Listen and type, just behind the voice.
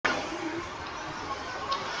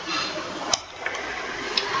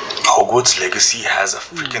Hogwarts Legacy has a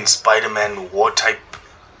freaking Spider-Man war type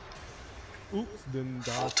Oops, didn't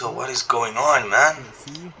dodge. filter. What is going on, man?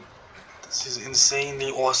 See? This is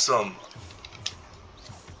insanely awesome.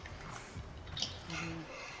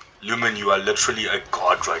 Lumin, you are literally a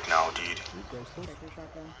god right now, dude.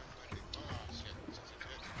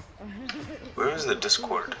 Where is the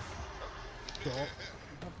Discord?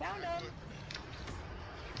 Found him.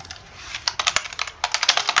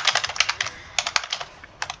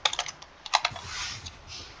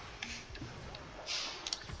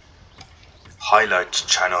 Highlights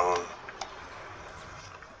channel.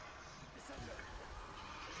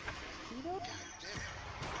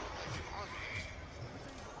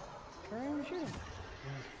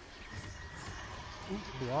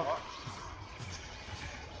 Block.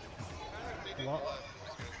 Block.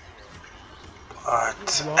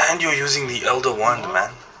 What? And you're using the Elder Wand,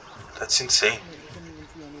 man. That's insane.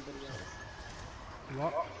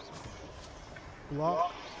 Block.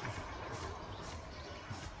 Block.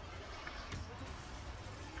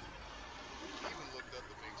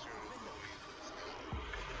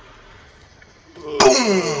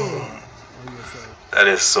 Boom! That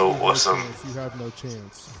is so awesome. You have no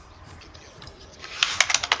chance.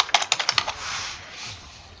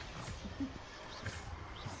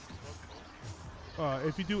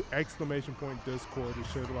 If you do exclamation point Discord, it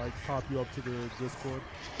should like pop you up to the Discord.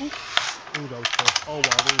 Ooh, that was close. Oh wow,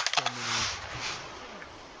 there's so many.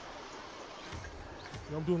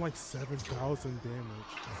 Yeah, I'm doing like 7,000 damage.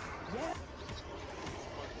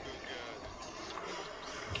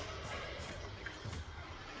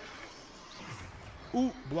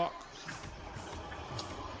 Ooh, block.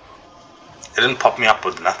 It didn't pop me up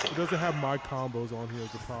with nothing. It doesn't have my combos on here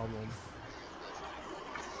as the problem.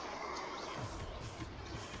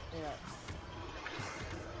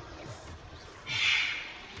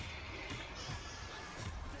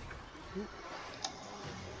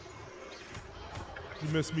 You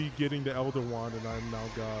missed me getting the Elder Wand and I'm now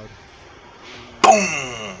God.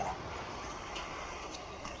 Boom!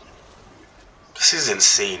 This is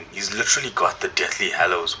insane. He's literally got the Deathly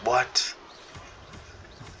Hallows. What?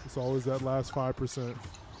 It's always that last 5%.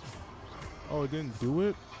 Oh, it didn't do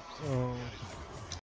it? Oh.